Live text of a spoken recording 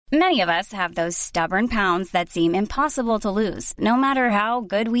Many of us have those stubborn pounds that seem impossible to lose, no matter how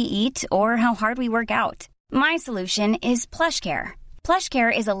good we eat or how hard we work out. My solution is PlushCare.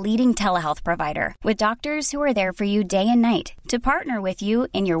 PlushCare is a leading telehealth provider with doctors who are there for you day and night to partner with you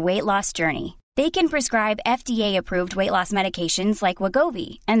in your weight loss journey. They can prescribe FDA-approved weight loss medications like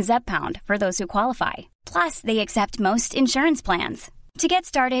Wegovy and Zepbound for those who qualify. Plus, they accept most insurance plans. To get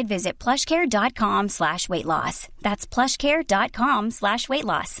started, visit plushcare.com/weightloss. That's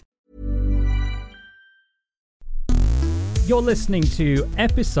plushcare.com/weightloss. You're listening to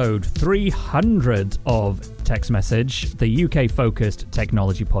episode 300 of Text Message, the UK-focused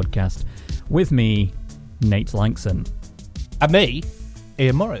technology podcast, with me, Nate Lankson. And me,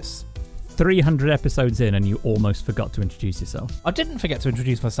 Ian Morris. 300 episodes in and you almost forgot to introduce yourself. I didn't forget to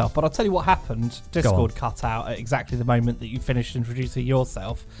introduce myself, but I'll tell you what happened. Discord cut out at exactly the moment that you finished introducing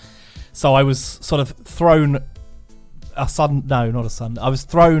yourself. So I was sort of thrown I was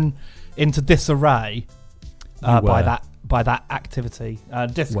thrown into disarray by that activity.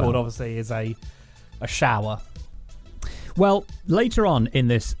 Discord obviously is a shower. Well, later on in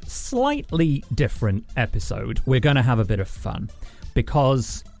this slightly different episode, we're going to have a bit of fun.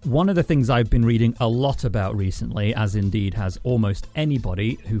 Because one of the things I've been reading a lot about recently, as indeed has almost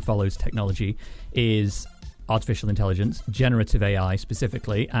anybody who follows technology, is artificial intelligence, generative AI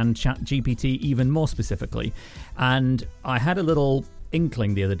specifically, and ChatGPT even more specifically. And I had a little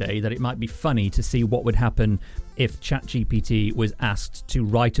inkling the other day that it might be funny to see what would happen if ChatGPT was asked to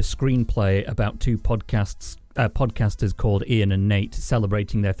write a screenplay about two podcasters called Ian and Nate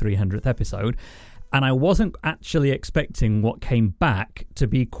celebrating their 300th episode. And I wasn't actually expecting what came back to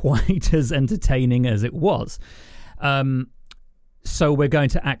be quite as entertaining as it was. So we're going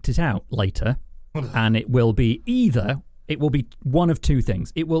to act it out later. And it will be one of two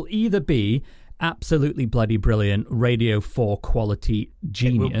things. It will either be absolutely bloody brilliant Radio 4 quality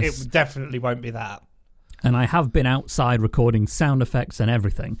genius. It definitely won't be that. And I have been outside recording sound effects and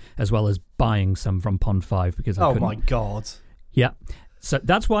everything, as well as buying some from Pond 5 because I couldn't. Oh my God. Yeah. So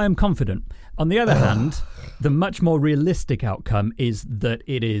that's why I'm confident. On the other hand, the much more realistic outcome is that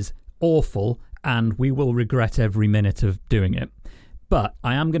it is awful and we will regret every minute of doing it. But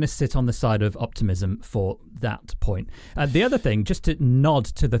I am going to sit on the side of optimism for that point. The other thing, just to nod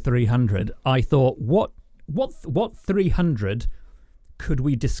to the 300, I thought, what 300 could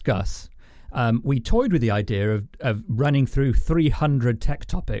we discuss? We toyed with the idea of running through 300 tech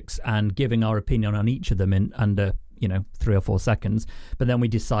topics and giving our opinion on each of them in under 3 or 4 seconds, but then we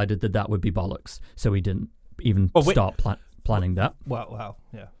decided that would be bollocks, so we didn't even start planning that. Well,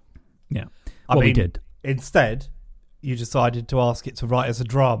 yeah. We did. Instead, you decided to ask it to write as a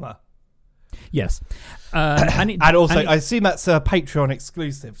drama. Yes, I assume that's a Patreon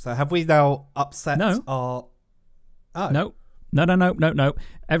exclusive. So have we now upset our? Oh. No.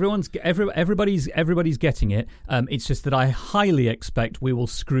 Everybody's getting it. It's just that I highly expect we will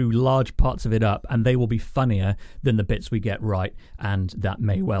screw large parts of it up, and they will be funnier than the bits we get right, and that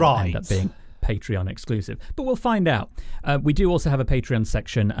may well end up being Patreon exclusive. But we'll find out. We do also have a Patreon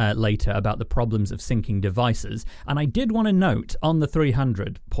section later about the problems of syncing devices, and I did want to note on the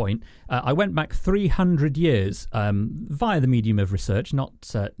 300 point. I went back 300 years via the medium of research, not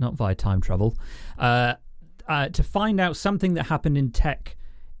via time travel. To find out something that happened in tech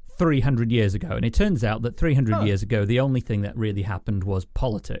 300 years ago. And it turns out that 300 years ago, the only thing that really happened was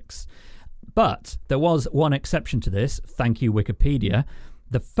politics. But there was one exception to this. Thank you, Wikipedia.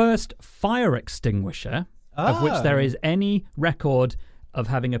 The first fire extinguisher, of which there is any record of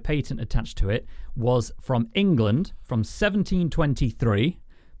having a patent attached to it, was from England from 1723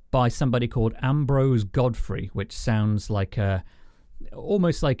 by somebody called Ambrose Godfrey, which sounds like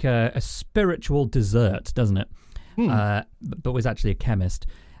almost like a spiritual dessert, doesn't it? But was actually a chemist.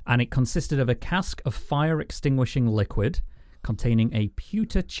 And it consisted of a cask of fire-extinguishing liquid containing a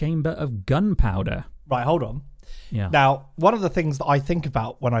pewter chamber of gunpowder. Right, hold on. Yeah. Now, one of the things that I think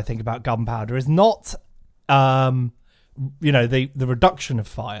about when I think about gunpowder is not, the reduction of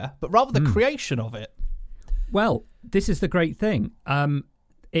fire, but rather the creation of it. Well, this is the great thing.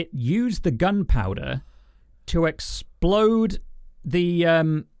 It used the gunpowder to explode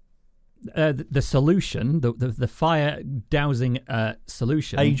the solution, the fire dowsing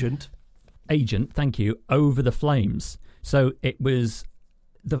solution agent. Thank you. Over the flames. So it was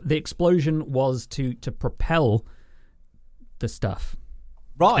the explosion was to propel the stuff.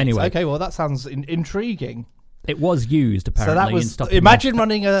 Right. Anyway, okay. Well, that sounds intriguing. It was used apparently. So that was. Imagine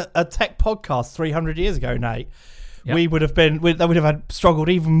running a tech podcast 300 years ago, Nate. Yep. They would have struggled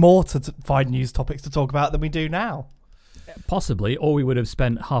even more to find news topics to talk about than we do now. Possibly, or we would have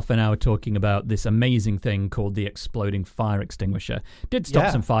spent half an hour talking about this amazing thing called the exploding fire extinguisher. Did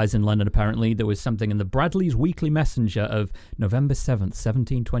stop some fires in London, apparently. There was something in the Bradley's Weekly Messenger of November 7th,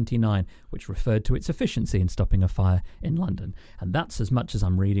 1729, which referred to its efficiency in stopping a fire in London. And that's as much as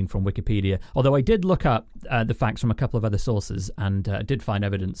I'm reading from Wikipedia, although I did look up the facts from a couple of other sources and did find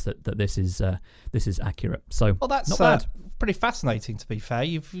evidence that this is accurate. So, well, that's not bad. Pretty fascinating, to be fair.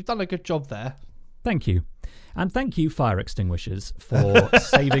 You've done a good job there. Thank you. And thank you, fire extinguishers, for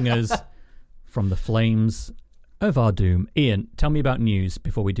saving us from the flames of our doom. Ian, tell me about news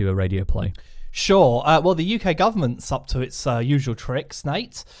before we do a radio play. Sure. Well, the UK government's up to its usual tricks,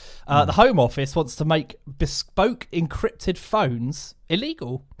 Nate. The Home Office wants to make bespoke encrypted phones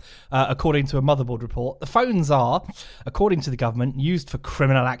illegal. According to a Motherboard report, the phones are, according to the government, used for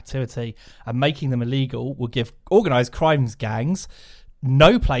criminal activity, and making them illegal will give organised crimes gangs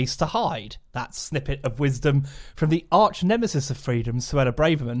no place to hide. That snippet of wisdom from the arch nemesis of freedom, Suella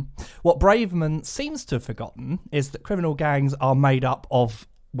Braverman. What Braverman seems to have forgotten is that criminal gangs are made up of,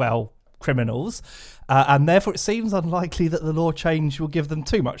 well, criminals, and therefore it seems unlikely that the law change will give them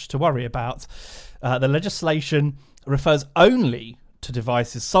too much to worry about. The legislation refers only to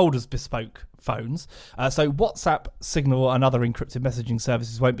devices sold as bespoke phones, so WhatsApp, Signal and other encrypted messaging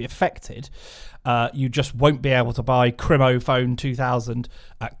services won't be affected. You just won't be able to buy Crimo Phone 2000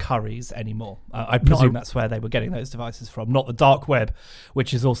 at Curry's anymore. I presume that's where they were getting those devices from, not the dark web,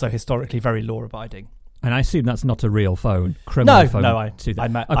 which is also historically very law-abiding. And I assume that's not a real phone. Phone. No,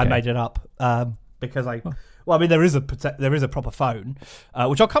 I made it up because there is a proper phone,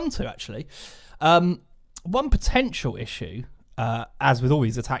 which I'll come to actually. One potential issue, as with all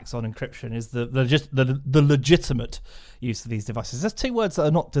these attacks on encryption, is the legitimate use of these devices. There's two words that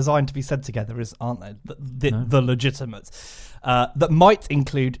are not designed to be said together, aren't they? The legitimate. That might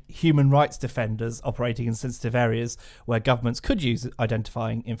include human rights defenders operating in sensitive areas where governments could use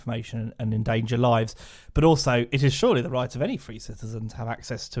identifying information and endanger lives. But also, it is surely the right of any free citizen to have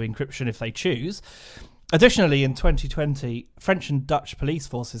access to encryption if they choose. Additionally, in 2020, French and Dutch police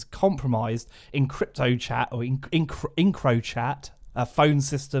forces compromised EncryptoChat or EncroChat, a phone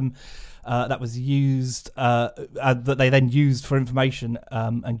system that was used, that they then used for information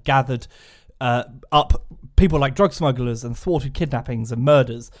and gathered up people like drug smugglers and thwarted kidnappings and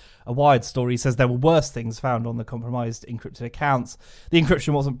murders. A Wired story says there were worse things found on the compromised encrypted accounts. The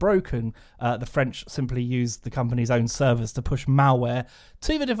encryption wasn't broken. The French simply used the company's own servers to push malware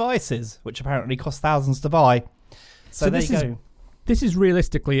to the devices, which apparently cost thousands to buy. So there you go. This is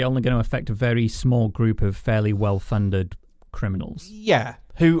realistically only going to affect a very small group of fairly well-funded criminals. Yeah,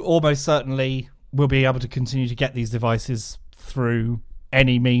 who almost certainly will be able to continue to get these devices through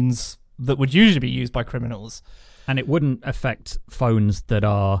any means that would usually be used by criminals. And it wouldn't affect phones that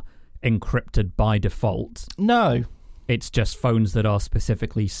are encrypted by default. No. It's just phones that are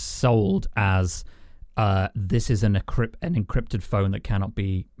specifically sold as this is an encrypted phone that cannot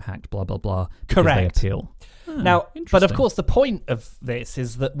be hacked, blah, blah, blah. Correct. They appeal. Now, but of course, the point of this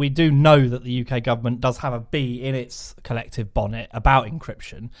is that we do know that the UK government does have a bee in its collective bonnet about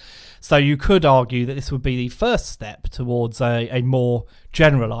encryption. So you could argue that this would be the first step towards a more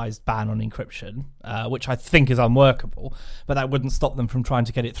generalised ban on encryption, which I think is unworkable. But that wouldn't stop them from trying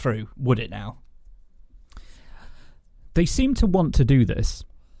to get it through, would it now? They seem to want to do this.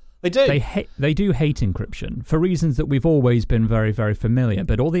 They do. They do hate encryption for reasons that we've always been very, very familiar.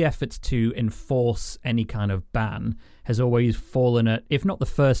 But all the efforts to enforce any kind of ban has always fallen at, if not the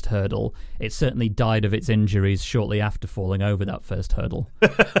first hurdle, it certainly died of its injuries shortly after falling over that first hurdle.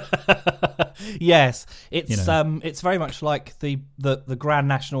 Yes, it's very much like the Grand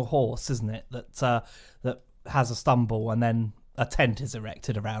National Horse, isn't it? That has a stumble and then a tent is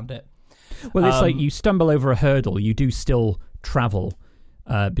erected around it. Well, it's like you stumble over a hurdle, you do still travel.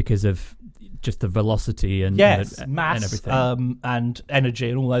 Because of just the velocity and mass and everything, and energy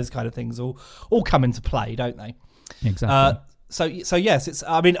and all those kind of things all come into play, don't they? Exactly. So yes, it's.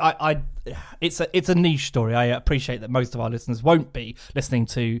 I mean, it's a niche story. I appreciate that most of our listeners won't be listening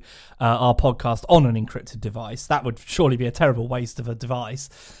to our podcast on an encrypted device. That would surely be a terrible waste of a device.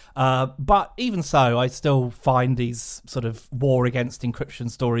 But even so, I still find these sort of war against encryption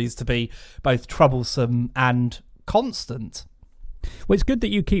stories to be both troublesome and constant. Well, it's good that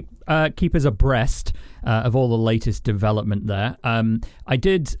you keep us abreast of all the latest development there. I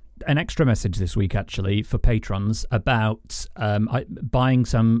did an extra message this week, actually, for patrons about buying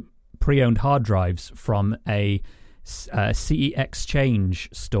some pre-owned hard drives from a CE Exchange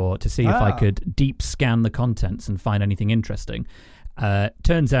store to see if I could deep scan the contents and find anything interesting.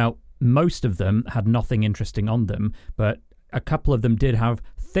 Turns out most of them had nothing interesting on them, but a couple of them did have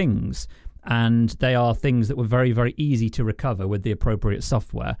things. and they are things that were very, very easy to recover with the appropriate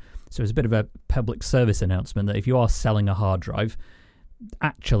software. So it's a bit of a public service announcement that if you are selling a hard drive,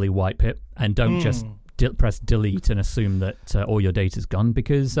 actually wipe it and don't just press delete and assume that all your data's gone,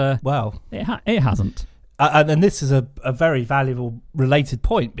 because it hasn't. And this is a very valuable related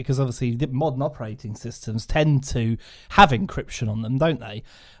point, because obviously the modern operating systems tend to have encryption on them, don't they?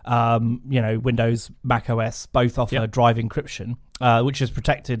 Windows, Mac OS both offer drive encryption, which is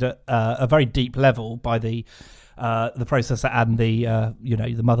protected at a very deep level by the processor and the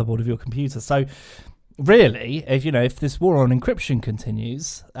motherboard of your computer. So really, if this war on encryption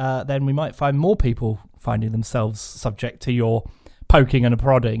continues, then we might find more people finding themselves subject to your poking and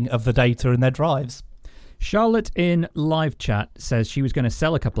prodding of the data in their drives. Charlotte in live chat says she was going to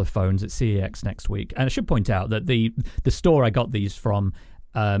sell a couple of phones at CEX next week. And I should point out that the store I got these from,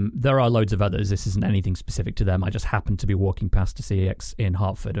 there are loads of others. This isn't anything specific to them. I just happened to be walking past a CEX in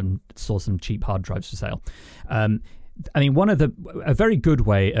Hartford and saw some cheap hard drives for sale. A very good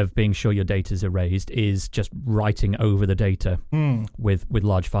way of being sure your data is erased is just writing over the data with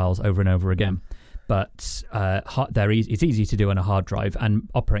large files over and over again. But it's easy to do on a hard drive, and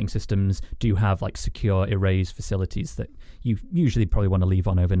operating systems do have like secure erase facilities that you usually probably want to leave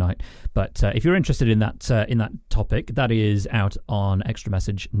on overnight. But if you're interested in that topic, that is out on Extra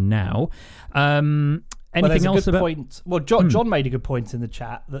Message now. Anything else about point? Well, John made a good point in the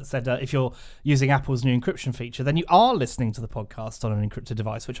chat that said if you're using Apple's new encryption feature, then you are listening to the podcast on an encrypted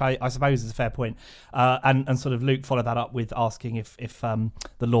device, which I suppose is a fair point. And sort of Luke followed that up with asking if the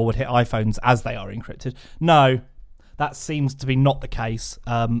law would hit iPhones as they are encrypted. No, that seems to be not the case.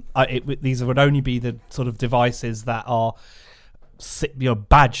 These would only be the sort of devices that are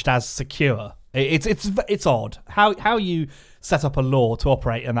badged as secure. It's odd how you set up a law to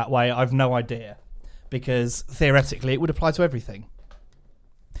operate in that way. I've no idea. Because theoretically, it would apply to everything.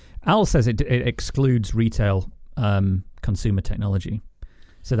 Al says it excludes retail consumer technology.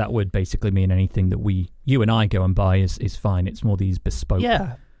 So that would basically mean anything that you and I go and buy is fine. It's more these bespoke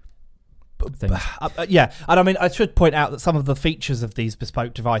things. And I mean, I should point out that some of the features of these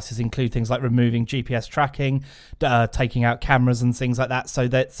bespoke devices include things like removing GPS tracking, taking out cameras and things like that. So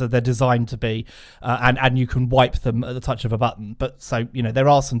they're designed to be, and you can wipe them at the touch of a button. But there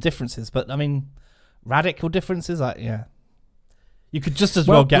are some differences. But I mean, radical differences, you could just as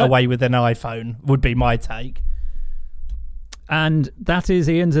well get away with an iPhone, would be my take. And that is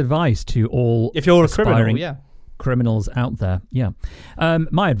Ian's advice to all if you're a criminal, criminals out there.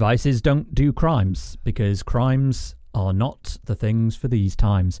 My advice is don't do crimes, because crimes are not the things for these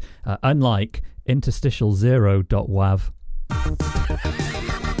times, unlike interstitial0.wav.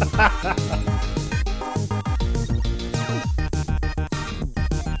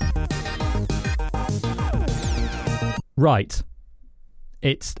 Right,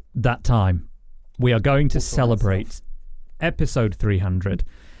 it's that time. We are going to celebrate episode 300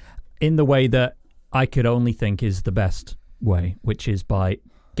 in the way that I could only think is the best way, which is by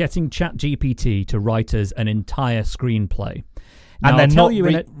getting ChatGPT to write us an entire screenplay. Now, and then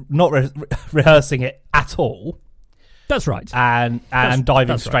not rehearsing it at all. That's right. And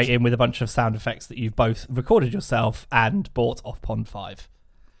diving straight in with a bunch of sound effects that you've both recorded yourself and bought off Pond 5.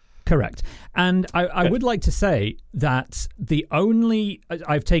 Correct. And I would like to say that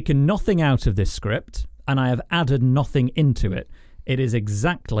I've taken nothing out of this script and I have added nothing into it. It is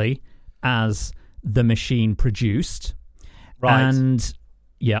exactly as the machine produced. Right.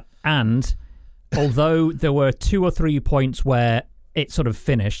 And although there were 2 or 3 points where it sort of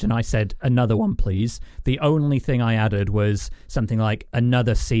finished and I said, another one, please, the only thing I added was something like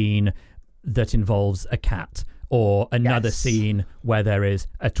another scene that involves a cat, or another scene where there is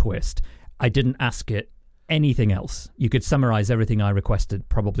a twist. I didn't ask it anything else. You could summarize everything I requested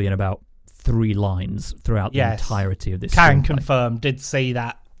probably in about 3 lines throughout the entirety of this. Can confirm, did see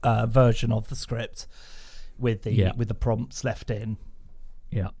that version of the script with the prompts left in.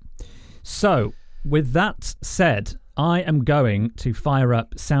 Yeah. So, with that said, I am going to fire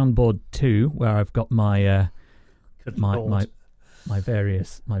up soundboard 2, where I've got my my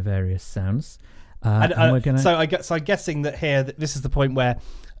various sounds. And we're gonna... So I'm guessing that here, this is the point where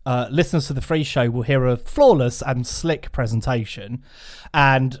listeners to the free show will hear a flawless and slick presentation,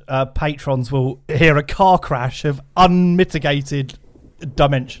 and patrons will hear a car crash of unmitigated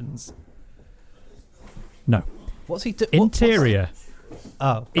dimensions. No. What's he doing? Interior.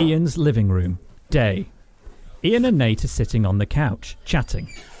 Ian's living room. Day. Ian and Nate are sitting on the couch,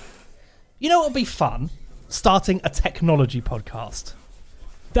 chatting. You know what would be fun? Starting a technology podcast.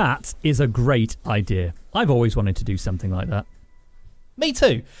 That is a great idea. I've always wanted to do something like that. Me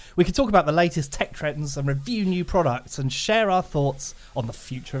too. We could talk about the latest tech trends and review new products and share our thoughts on the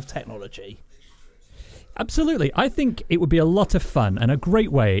future of technology. Absolutely. I think it would be a lot of fun and a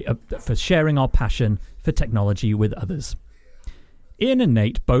great way for sharing our passion for technology with others. Ian and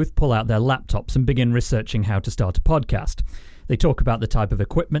Nate both pull out their laptops and begin researching how to start a podcast. They talk about the type of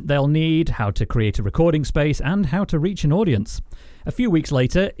equipment they'll need, how to create a recording space, and how to reach an audience. A few weeks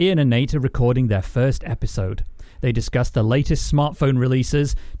later, Ian and Nate are recording their first episode. They discuss the latest smartphone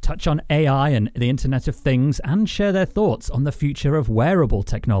releases, touch on AI and the Internet of Things, and share their thoughts on the future of wearable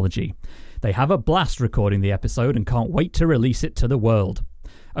technology. They have a blast recording the episode and can't wait to release it to the world.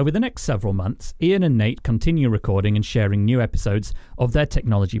 Over the next several months, Ian and Nate continue recording and sharing new episodes of their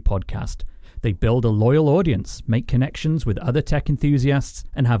technology podcast. They build a loyal audience, make connections with other tech enthusiasts,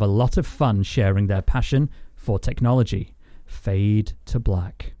 and have a lot of fun sharing their passion for technology. Fade to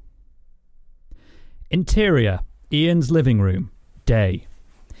black. Interior, Ian's living room, day.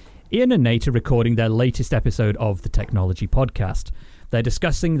 Ian and Nate are recording their latest episode of the Technology Podcast. They're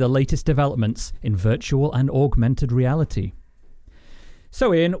discussing the latest developments in virtual and augmented reality.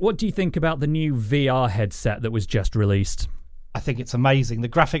 So Ian, what do you think about the new VR headset that was just released? I think it's amazing. The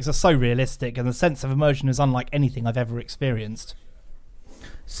graphics are so realistic and the sense of immersion is unlike anything I've ever experienced.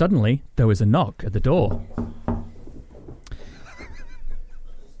 Suddenly, there was a knock at the door.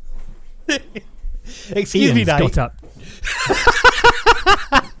 Excuse me, Nate. Got up.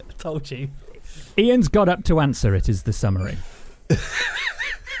 Told you. Ian's got up to answer it, is the summary.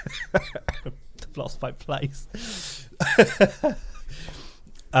 I've lost my place.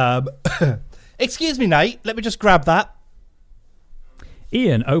 Excuse me, Nate. Let me just grab that.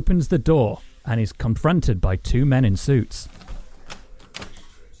 Ian opens the door and is confronted by two men in suits.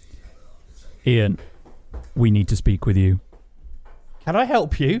 Ian, we need to speak with you. Can I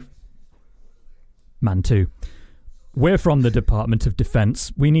help you? Man 2. We're from the Department of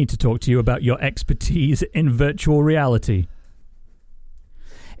Defense. We need to talk to you about your expertise in virtual reality.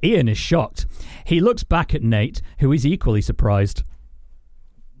 Ian is shocked. He looks back at Nate, who is equally surprised.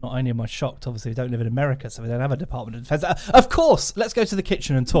 Not only am I shocked, obviously we don't live in America, so we don't have a Department of Defense. Of course, let's go to the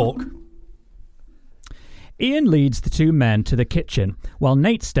kitchen and talk. Ian leads the two men to the kitchen, while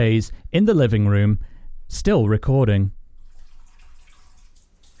Nate stays in the living room, still recording.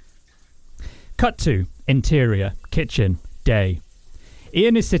 Cut to interior, kitchen, day.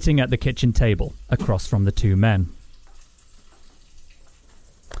 Ian is sitting at the kitchen table, across from the two men.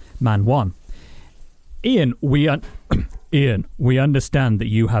 Man 1. Ian, we understand that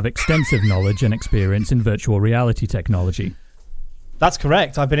you have extensive knowledge and experience in virtual reality technology. That's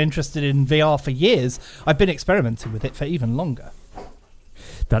correct. I've been interested in VR for years. I've been experimenting with it for even longer.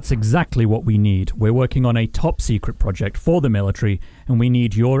 That's exactly what we need. We're working on a top secret project for the military, and we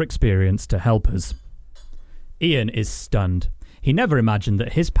need your experience to help us. Ian is stunned. He never imagined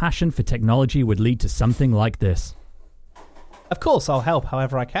that his passion for technology would lead to something like this. Of course, I'll help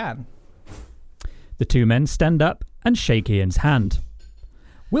however I can. The two men stand up and shake Ian's hand.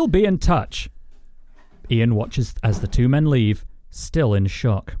 We'll be in touch. Ian watches as the two men leave, still in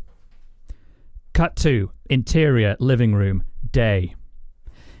shock. Cut to interior living room, day.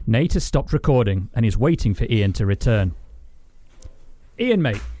 Nate has stopped recording and is waiting for Ian to return. Ian,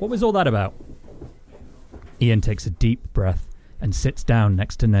 mate, what was all that about? Ian takes a deep breath and sits down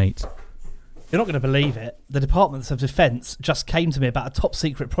next to Nate. You're not going to believe it. The Department of Defense just came to me about a top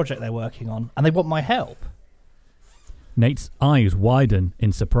secret project they're working on, and they want my help. Nate's eyes widen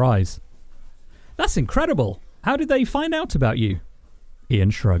in surprise. That's incredible. How did they find out about you?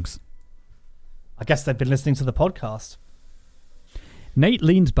 Ian shrugs. I guess they've been listening to the podcast. Nate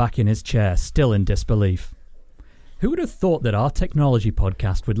leans back in his chair, still in disbelief. Who would have thought that our technology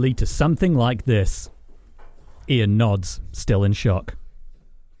podcast would lead to something like this? Ian nods, still in shock.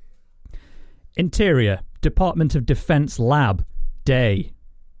 Interior, Department of Defense Lab, day.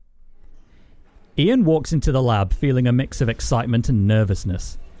 Ian walks into the lab feeling a mix of excitement and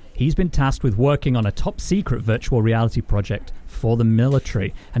nervousness. He's been tasked with working on a top-secret virtual reality project for the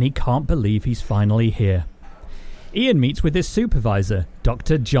military, and he can't believe he's finally here. Ian meets with his supervisor,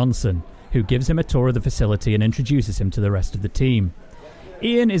 Dr. Johnson, who gives him a tour of the facility and introduces him to the rest of the team.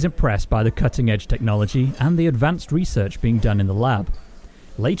 Ian is impressed by the cutting-edge technology and the advanced research being done in the lab.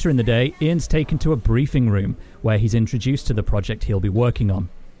 Later in the day, Ian's taken to a briefing room where he's introduced to the project he'll be working on.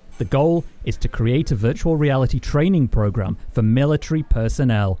 The goal is to create a virtual reality training program for military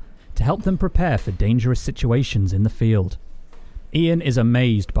personnel to help them prepare for dangerous situations in the field. Ian is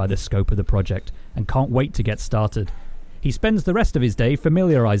amazed by the scope of the project and can't wait to get started. He spends the rest of his day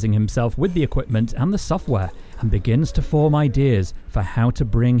familiarizing himself with the equipment and the software and begins to form ideas for how to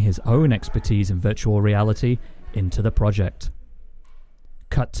bring his own expertise in virtual reality into the project.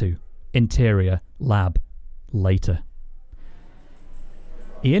 Cut to interior lab later.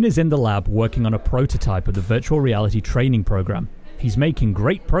 Ian is in the lab working on a prototype of the virtual reality training program. He's making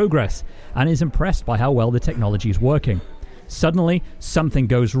great progress and is impressed by how well the technology is working. Suddenly, something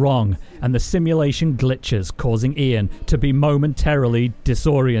goes wrong and the simulation glitches, causing Ian to be momentarily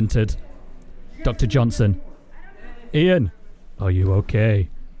disoriented. Dr. Johnson. Ian, are you okay?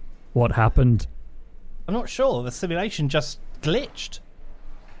 What happened? I'm not sure. The simulation just glitched.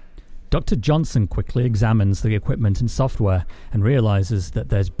 Dr. Johnson quickly examines the equipment and software and realizes that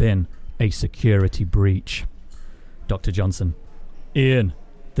there's been a security breach. Dr. Johnson. Ian,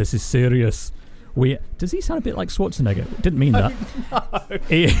 this is serious. Does he sound a bit like Schwarzenegger? Didn't mean that.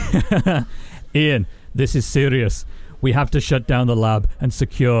 No. Ian, this is serious. We have to shut down the lab and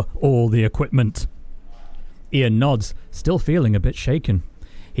secure all the equipment. Ian nods, still feeling a bit shaken.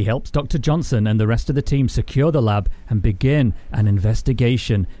 He helps Dr. Johnson and the rest of the team secure the lab and begin an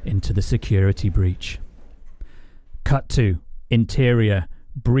investigation into the security breach. Cut to interior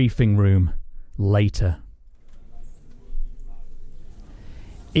briefing room later.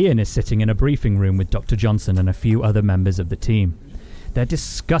 Ian is sitting in a briefing room with Dr. Johnson and a few other members of the team. They're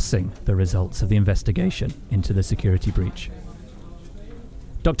discussing the results of the investigation into the security breach.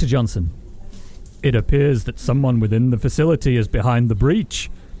 Dr. Johnson. It appears that someone within the facility is behind the breach.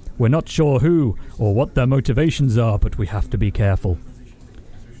 We're not sure who or what their motivations are, but we have to be careful.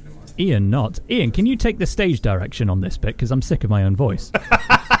 Ian not. Ian, can you take the stage direction on this bit? Because I'm sick of my own voice.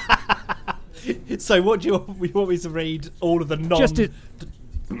 So what do you want me to read? All of the non... Just sure.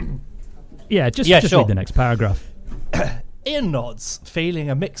 read the next paragraph. Ian nods, feeling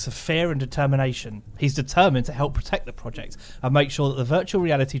a mix of fear and determination. He's determined to help protect the project and make sure that the virtual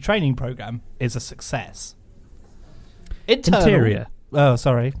reality training program is a success. Interior. Oh,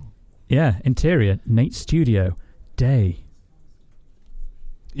 sorry. Yeah, interior. Nate's studio. Day.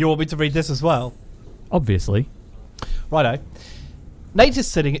 You want me to read this as well? Obviously. Righto. Nate is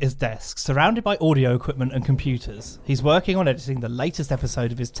sitting at his desk, surrounded by audio equipment and computers. He's working on editing the latest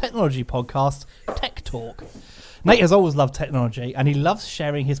episode of his technology podcast, Tech Talk. Nate has always loved technology, and he loves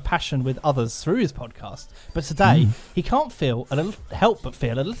sharing his passion with others through his podcast. But today, he can't help but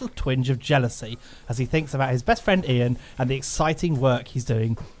feel a little twinge of jealousy as he thinks about his best friend Ian and the exciting work he's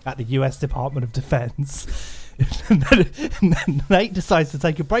doing at the US Department of Defense. Nate decides to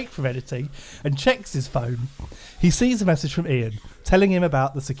take a break from editing and checks his phone. He sees a message from Ian telling him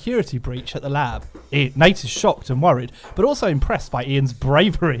about the security breach at the lab. Nate is shocked and worried, but also impressed by Ian's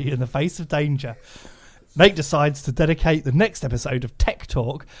bravery in the face of danger. Nate decides to dedicate the next episode of Tech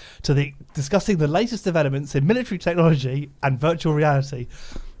Talk to discussing the latest developments in military technology and virtual reality,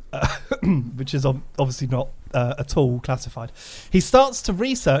 which is obviously not at all classified. He starts to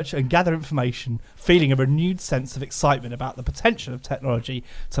research and gather information, feeling a renewed sense of excitement about the potential of technology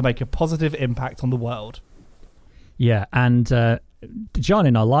to make a positive impact on the world. Yeah, and John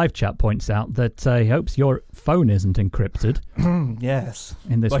in our live chat points out that he hopes your phone isn't encrypted. Yes.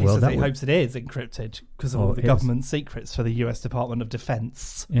 In this world. He hopes it is encrypted because of all the government secrets for the US Department of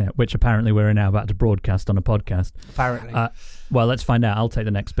Defense. Yeah, which apparently we're now about to broadcast on a podcast. Apparently. Well, let's find out. I'll take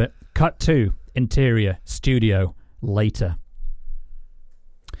the next bit. Cut to interior studio later.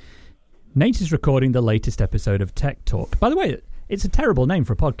 Nate is recording the latest episode of Tech Talk. By the way, it's a terrible name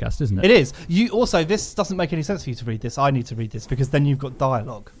for a podcast, isn't it? It is. This doesn't make any sense for you to read this. I need to read this because then you've got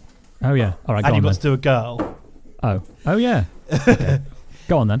dialogue. Oh, yeah. All right, and you've got to do a girl. Oh, yeah. Okay.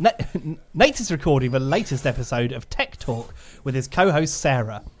 Go on, then. Nate is recording the latest episode of Tech Talk with his co-host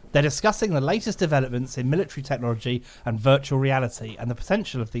Sarah. They're discussing the latest developments in military technology and virtual reality and the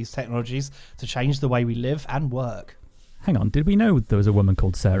potential of these technologies to change the way we live and work. Hang on, did we know there was a woman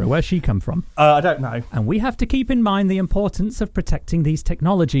called Sarah? Where's she come from? I don't know. And we have to keep in mind the importance of protecting these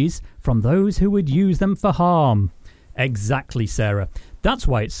technologies from those who would use them for harm. Exactly, Sarah. That's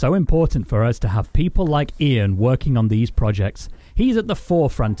why it's so important for us to have people like Ian working on these projects. He's at the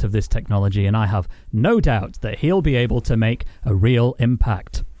forefront of this technology, and I have no doubt that he'll be able to make a real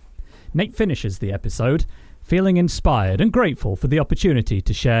impact. Nate finishes the episode, feeling inspired and grateful for the opportunity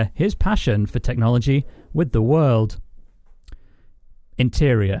to share his passion for technology with the world.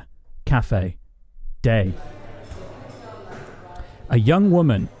 Interior, cafe, day. A young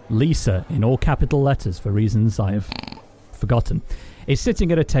woman, Lisa, in all capital letters for reasons I have forgotten, is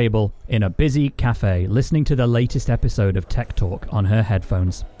sitting at a table in a busy cafe listening to the latest episode of Tech Talk on her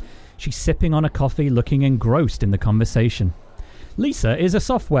headphones. She's sipping on a coffee, looking engrossed in the conversation. Lisa is a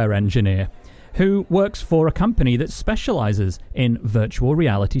software engineer who works for a company that specializes in virtual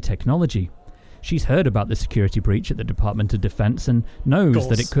reality technology. She's heard about the security breach at the Department of Defense and knows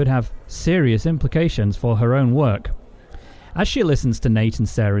that it could have serious implications for her own work. As she listens to Nate and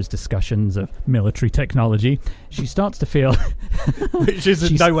Sarah's discussions of military technology, she starts to feel... Which is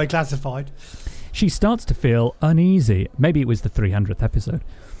in no way classified. She starts to feel uneasy. Maybe it was the 300th episode.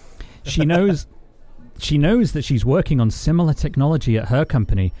 She knows that she's working on similar technology at her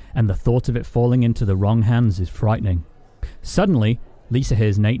company, and the thought of it falling into the wrong hands is frightening. Suddenly, Lisa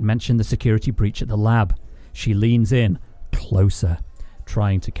hears Nate mention the security breach at the lab. She leans in, closer,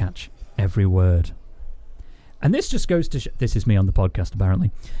 trying to catch every word. And this just goes to... this is me on the podcast,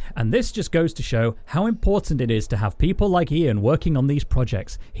 apparently. And this just goes to show how important it is to have people like Ian working on these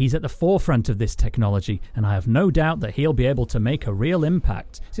projects. He's at the forefront of this technology, and I have no doubt that he'll be able to make a real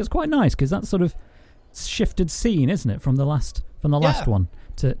impact. See, it's quite nice, because that's sort of shifted scene, isn't it, from the last one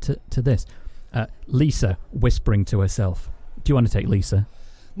to this. Lisa whispering to herself. Do you want to take Lisa?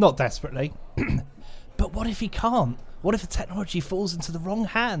 Not desperately. But what if he can't? What if the technology falls into the wrong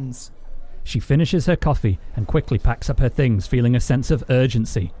hands? She finishes her coffee and quickly packs up her things, feeling a sense of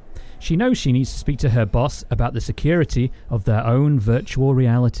urgency. She knows she needs to speak to her boss about the security of their own virtual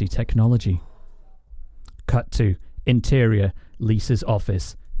reality technology. Cut to interior, Lisa's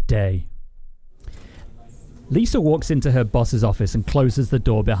office, day. Lisa walks into her boss's office and closes the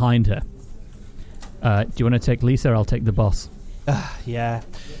door behind her. Do you want to take Lisa or I'll take the boss? Yeah.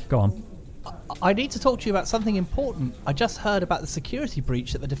 Go on. I need to talk to you about something important. I just heard about the security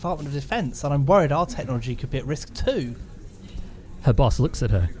breach at the Department of Defense, and I'm worried our technology could be at risk too. Her boss looks at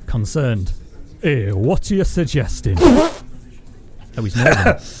her, concerned. Hey, what are you suggesting? Oh, he's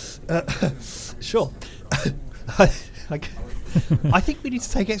northern. Sure. I think we need to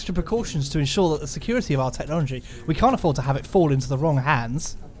take extra precautions to ensure that the security of our technology, we can't afford to have it fall into the wrong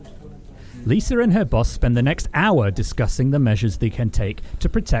hands. Lisa and her boss spend the next hour discussing the measures they can take to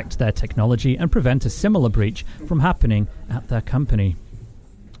protect their technology and prevent a similar breach from happening at their company.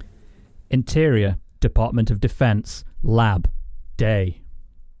 Interior, Department of Defense, lab, day.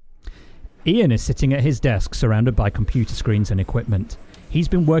 Ian is sitting at his desk surrounded by computer screens and equipment. He's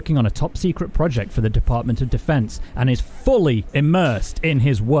been working on a top-secret project for the Department of Defense and is fully immersed in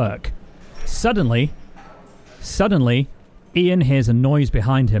his work. Suddenly, Ian hears a noise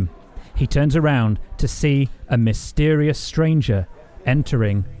behind him. He turns around to see a mysterious stranger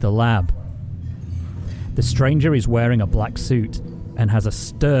entering the lab. The stranger is wearing a black suit and has a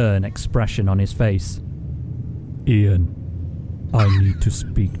stern expression on his face. Ian, I need to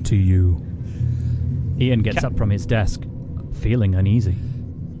speak to you. Ian gets up from his desk, feeling uneasy.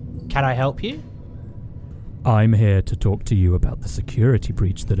 Can I help you? I'm here to talk to you about the security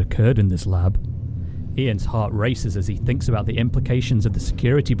breach that occurred in this lab. Ian's heart races as he thinks about the implications of the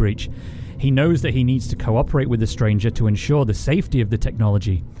security breach. He knows that he needs to cooperate with the stranger to ensure the safety of the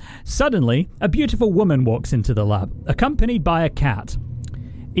technology. Suddenly, a beautiful woman walks into the lab, accompanied by a cat.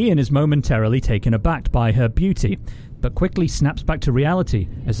 Ian is momentarily taken aback by her beauty, but quickly snaps back to reality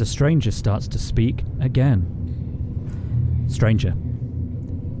as the stranger starts to speak again. Stranger.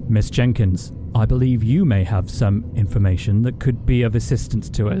 Miss Jenkins, I believe you may have some information that could be of assistance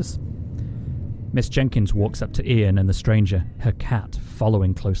to us. Miss Jenkins walks up to Ian and the stranger, her cat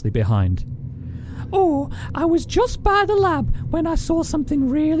following closely behind. Oh, I was just by the lab when I saw something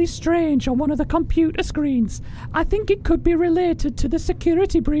really strange on one of the computer screens. I think it could be related to the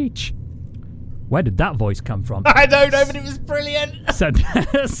security breach. Where did that voice come from? I don't know, but it was brilliant.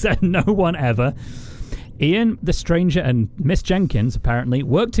 Said no one ever. Ian, the stranger, and Miss Jenkins apparently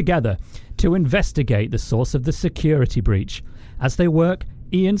work together to investigate the source of the security breach. As they work,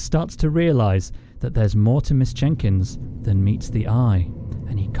 Ian starts to realise that there's more to Miss Jenkins than meets the eye,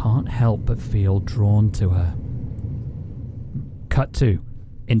 and he can't help but feel drawn to her. Cut to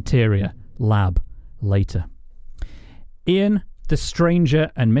interior, lab, later. Ian, the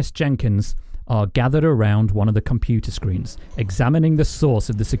stranger, and Miss Jenkins are gathered around one of the computer screens, examining the source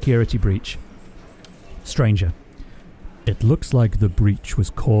of the security breach. Stranger. It looks like the breach was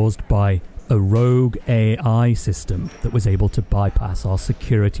caused by a rogue AI system that was able to bypass our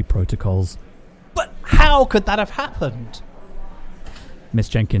security protocols. But how could that have happened? Miss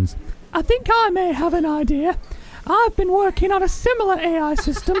Jenkins. I think I may have an idea. I've been working on a similar AI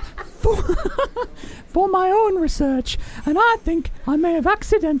system for my own research, and I think I may have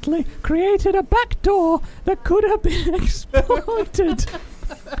accidentally created a backdoor that could have been exploited.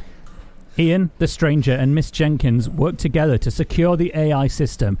 Ian, the stranger, and Miss Jenkins work together to secure the AI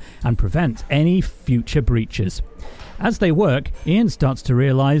system and prevent any future breaches. As they work, Ian starts to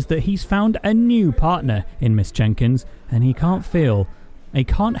realise that he's found a new partner in Miss Jenkins, and he can't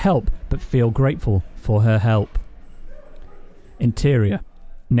help but feel grateful for her help. Interior,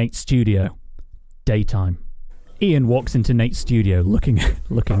 Nate's studio, daytime. Ian walks into Nate's studio looking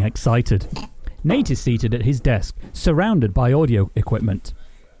excited. Nate is seated at his desk, surrounded by audio equipment.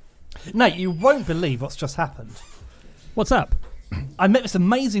 Nate, you won't believe what's just happened. What's up? I met this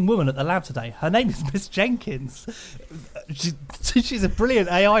amazing woman at the lab today. Her name is Miss Jenkins. She's a brilliant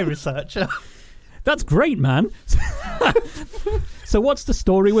AI researcher. That's great, man. So what's the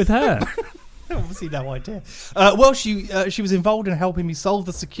story with her? Obviously no idea. Well, she was involved in helping me solve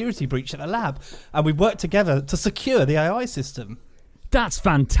the security breach at the lab, and we worked together to secure the AI system. That's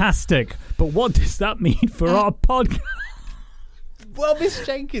fantastic. But what does that mean for our podcast? Well, Miss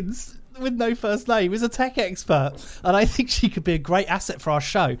Jenkins, with no first name, is a tech expert, and I think she could be a great asset for our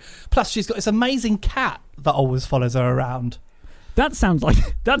show. Plus, she's got this amazing cat that always follows her around. That sounds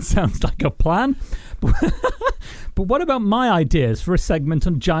like a plan. But what about my ideas for a segment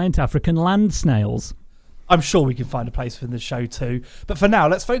on giant African land snails? I'm sure we can find a place for the show too. But for now,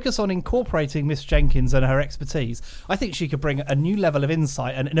 let's focus on incorporating Miss Jenkins and her expertise. I think she could bring a new level of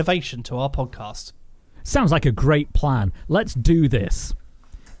insight and innovation to our podcast. Sounds like a great plan. Let's do this.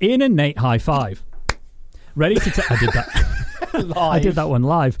 Ian and Nate, high five. Ready to I did that. Live. I did that one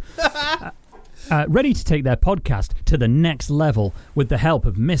live. Ready to take their podcast to the next level with the help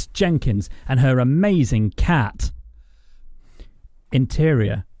of Miss Jenkins and her amazing cat.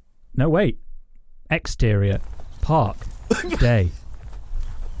 Interior. No, wait. Exterior. Park. Day.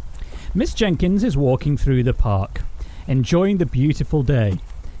 Miss Jenkins is walking through the park, enjoying the beautiful day.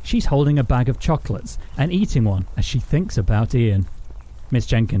 She's holding a bag of chocolates and eating one as she thinks about Ian. Miss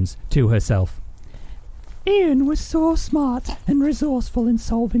Jenkins, to herself. Ian was so smart and resourceful in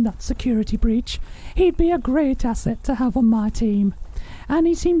solving that security breach. He'd be a great asset to have on my team. And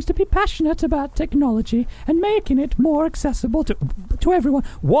he seems to be passionate about technology and making it more accessible to everyone.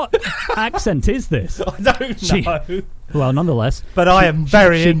 What accent is this? I don't know. Well, nonetheless. But I am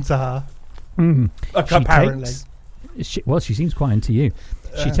very into her. Apparently. She seems quite into you.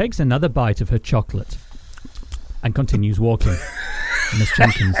 She takes another bite of her chocolate and continues walking. Miss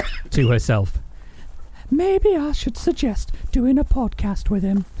Jenkins, to herself. Maybe I should suggest doing a podcast with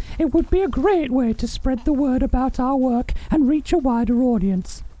him. It would be a great way to spread the word about our work and reach a wider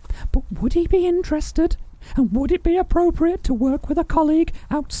audience. But would he be interested? And would it be appropriate to work with a colleague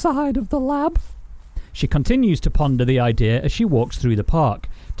outside of the lab? She continues to ponder the idea as she walks through the park,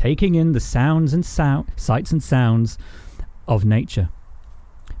 taking in the sounds and sights and sounds of nature.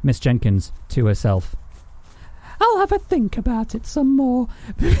 Miss Jenkins, to herself. I'll have a think about it some more.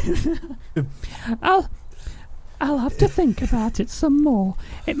 I'll have to think about it some more.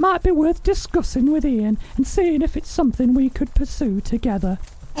 It might be worth discussing with Ian and seeing if it's something we could pursue together.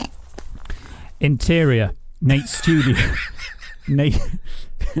 Interior. Nate's studio. Nate's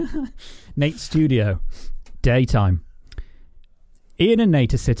studio. Daytime. Ian and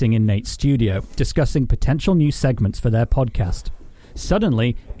Nate are sitting in Nate's studio, discussing potential new segments for their podcast.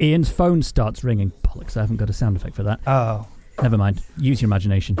 Suddenly, Ian's phone starts ringing. Bollocks, I haven't got a sound effect for that. Oh. Never mind. Use your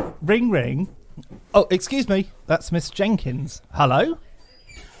imagination. Ring, ring. Oh, excuse me. That's Miss Jenkins. Hello?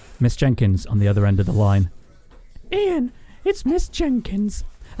 Miss Jenkins on the other end of the line. Ian, it's Miss Jenkins.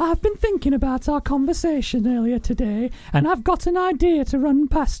 I've been thinking about our conversation earlier today, and I've got an idea to run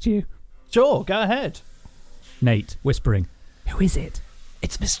past you. Sure, go ahead. Nate, whispering. Who is it?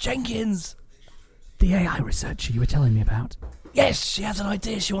 It's Miss Jenkins. The AI researcher you were telling me about. Yes, she has an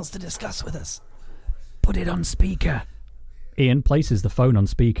idea she wants to discuss with us. Put it on speaker. Ian places the phone on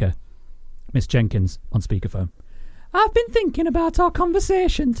speaker. Miss Jenkins on speakerphone. I've been thinking about our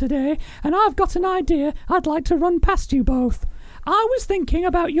conversation today, and I've got an idea I'd like to run past you both. I was thinking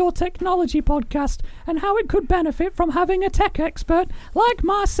about your technology podcast and how it could benefit from having a tech expert like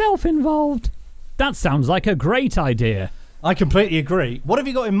myself involved. That sounds like a great idea. I completely agree. What have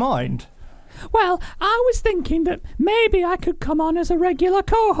you got in mind? Well, I was thinking that maybe I could come on as a regular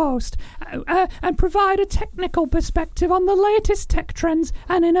co-host and provide a technical perspective on the latest tech trends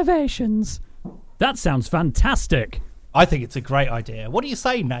and innovations. That sounds fantastic. I think it's a great idea. What do you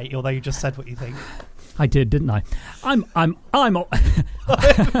say, Nate? Although you just said what you think. I did, didn't I? I'm all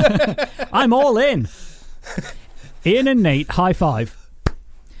I'm all in. Ian and Nate high five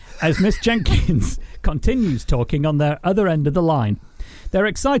as Miss Jenkins continues talking on their other end of the line. They're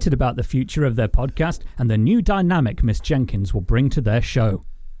excited about the future of their podcast and the new dynamic Miss Jenkins will bring to their show.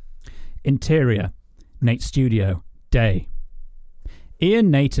 Interior. Nate's studio. Day. Ian,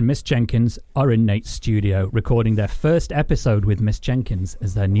 Nate and Miss Jenkins are in Nate's studio recording their first episode with Miss Jenkins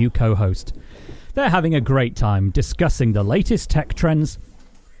as their new co-host. They're having a great time discussing the latest tech trends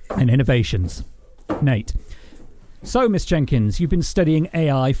and innovations. Nate. So, Miss Jenkins, you've been studying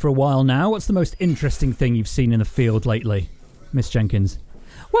AI for a while now. What's the most interesting thing you've seen in the field lately? Miss Jenkins.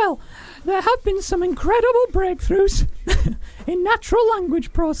 Well, there have been some incredible breakthroughs in natural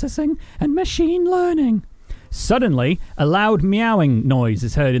language processing and machine learning. Suddenly, a loud meowing noise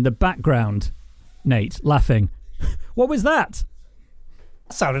is heard in the background. Nate, laughing. What was that?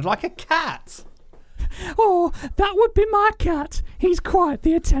 Sounded like a cat. Oh, that would be my cat. He's quite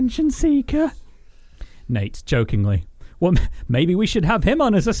the attention seeker. Nate, jokingly. Well, maybe we should have him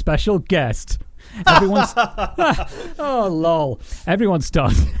on as a special guest. Everyone's oh lol. Everyone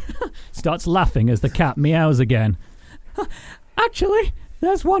starts laughing as the cat meows again. Actually,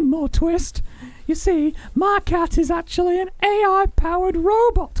 there's one more twist. You see, my cat is actually an AI-powered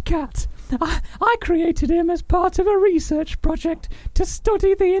robot cat. I created him as part of a research project to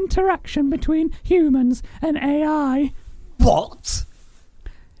study the interaction between humans and AI. What?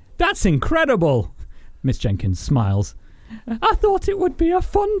 That's incredible. Miss Jenkins smiles. I thought it would be a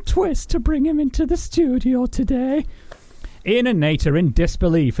fun twist to bring him into the studio today. Ian and Nate are in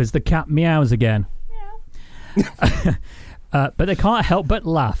disbelief as the cat meows again. But they can't help but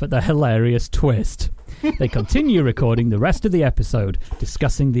laugh at the hilarious twist. They continue recording the rest of the episode,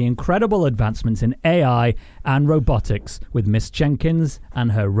 discussing the incredible advancements in AI and robotics with Miss Jenkins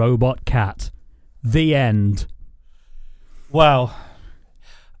and her robot cat. The end. Well,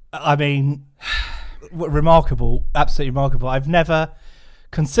 I mean, remarkable, absolutely remarkable. I've never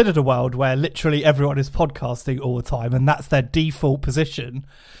considered a world where literally everyone is podcasting all the time and that's their default position.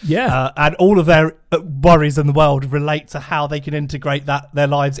 Yeah. And all of their worries in the world relate to how they can integrate their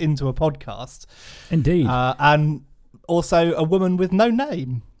lives into a podcast. Indeed. And also a woman with no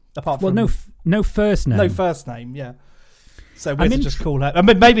name. Apart from no first name. No first name, yeah. So we're to just call her. I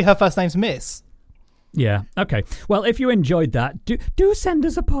mean, maybe her first name's Miss. Yeah, okay. Well, if you enjoyed that, do send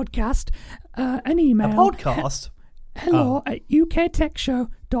us a podcast, an email. A podcast?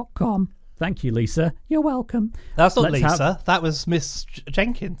 hello@uktechshow.com. Thank you, Lisa. You're welcome. That's not Lisa. That was Miss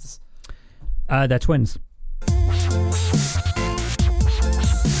Jenkins. They're twins.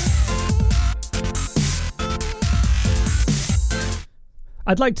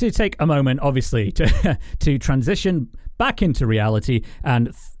 I'd like to take a moment, obviously, to transition back into reality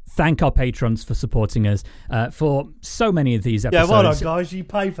and thank our patrons for supporting us for so many of these episodes. Yeah, well done, guys. You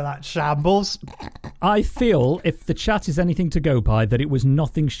pay for that shambles. I feel, if the chat is anything to go by, that it was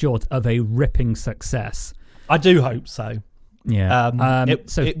nothing short of a ripping success. I do hope so. Yeah.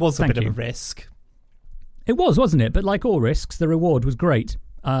 It was a bit of a risk. It was, wasn't it? But like all risks, the reward was great.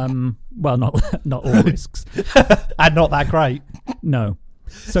 Well, not all risks. And not that great. No.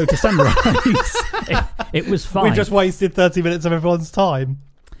 So to summarise, it was fine. We just wasted 30 minutes of everyone's time.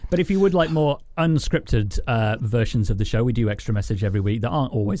 But if you would like more unscripted versions of the show, we do extra message every week that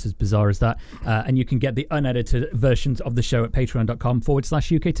aren't always as bizarre as that. And you can get the unedited versions of the show at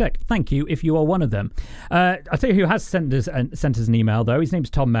patreon.com/UKTech. Thank you if you are one of them. I'll tell you who has sent us an email, though. His name's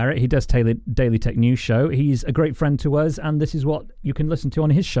Tom Merritt. He does Daily Tech News Show. He's a great friend to us, and this is what you can listen to on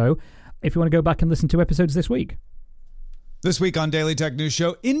his show if you want to go back and listen to episodes this week. This week on Daily Tech News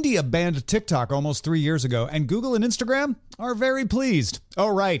Show, India banned TikTok almost 3 years ago, and Google and Instagram are very pleased. Oh,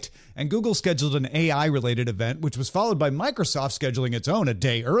 right. And Google scheduled an AI-related event, which was followed by Microsoft scheduling its own a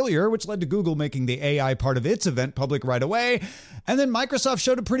day earlier, which led to Google making the AI part of its event public right away. And then Microsoft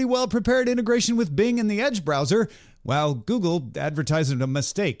showed a pretty well-prepared integration with Bing in the Edge browser, while Google advertised a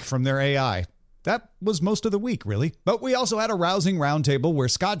mistake from their AI. That was most of the week, really. But we also had a rousing roundtable where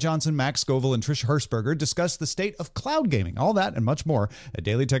Scott Johnson, Max Scoville, and Trish Hershberger discussed the state of cloud gaming. All that and much more at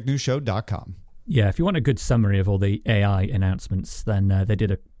dailytechnewsshow.com. Yeah, if you want a good summary of all the AI announcements, then they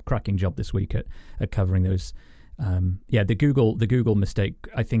did a cracking job this week at covering those. The Google mistake,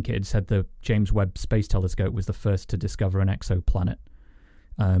 I think it had said the James Webb Space Telescope was the first to discover an exoplanet.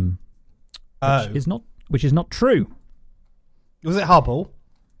 Which is not true. Was it Hubble?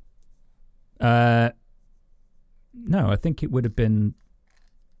 No, I think it would have been.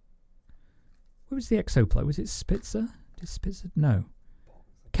 What was the exoplanet? Was it Spitzer? No,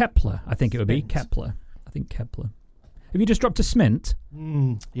 Kepler. I think it would be Kepler. I think Kepler. Have you just dropped a smint?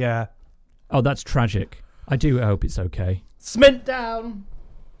 Yeah. Oh, that's tragic. I do hope it's okay. Smint down.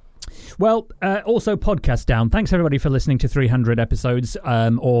 Well, also podcast down. Thanks everybody for listening to 300 episodes,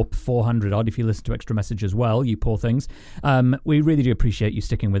 or 400 odd if you listen to extra message as well, you poor things. We really do appreciate you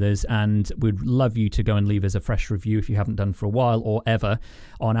sticking with us, and we'd love you to go and leave us a fresh review if you haven't done for a while or ever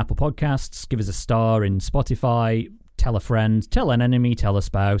on Apple Podcasts. Give us a star in Spotify. Tell a friend, tell an enemy, tell a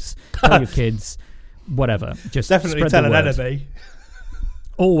spouse, tell your kids, whatever. Just definitely tell an enemy.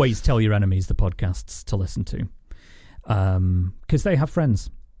 Always tell your enemies the podcasts to listen to, because they have friends.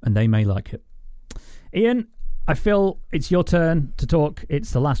 And they may like it. Ian, I feel it's your turn to talk.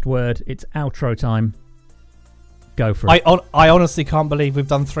 It's the last word. It's outro time. Go for it. I honestly can't believe we've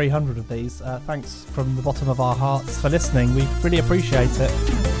done 300 of these. Thanks from the bottom of our hearts for listening. We really appreciate it.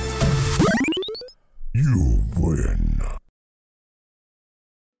 You win.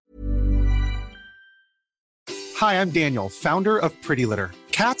 Hi, I'm Daniel, founder of Pretty Litter.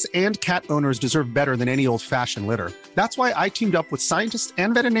 Cats and cat owners deserve better than any old-fashioned litter. That's why I teamed up with scientists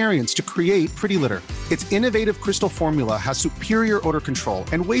and veterinarians to create Pretty Litter. Its innovative crystal formula has superior odor control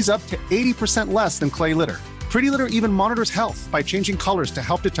and weighs up to 80% less than clay litter. Pretty Litter even monitors health by changing colors to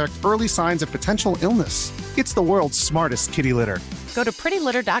help detect early signs of potential illness. It's the world's smartest kitty litter. Go to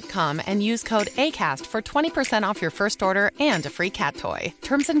prettylitter.com and use code ACAST for 20% off your first order and a free cat toy.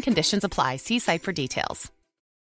 Terms and conditions apply. See site for details.